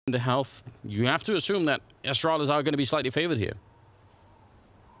the health, you have to assume that Estradas are going to be slightly favored here.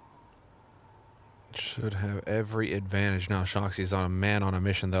 Should have every advantage. Now Shoxy's on a man on a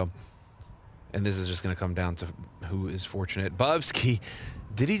mission, though. And this is just going to come down to who is fortunate. Bubsky,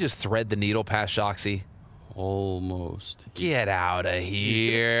 did he just thread the needle past Shoxy? Almost. Get out of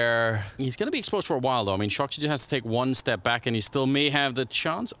here. He's going to be exposed for a while, though. I mean, Shoxy just has to take one step back, and he still may have the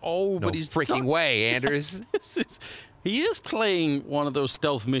chance. Oh, No but he's freaking way, Anders. He is playing one of those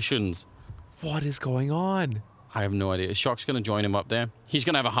stealth missions. What is going on? I have no idea. Is Shox going to join him up there? He's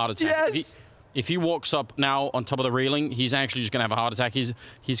going to have a heart attack. Yes. If he walks up now on top of the railing, he's actually just going to have a heart attack.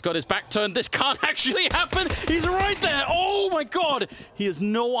 He's got his back turned. This can't actually happen. He's right there. Oh, my God. He has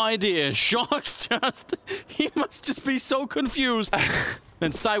no idea. Shox he must just be so confused.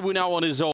 And Saiwu now on his own.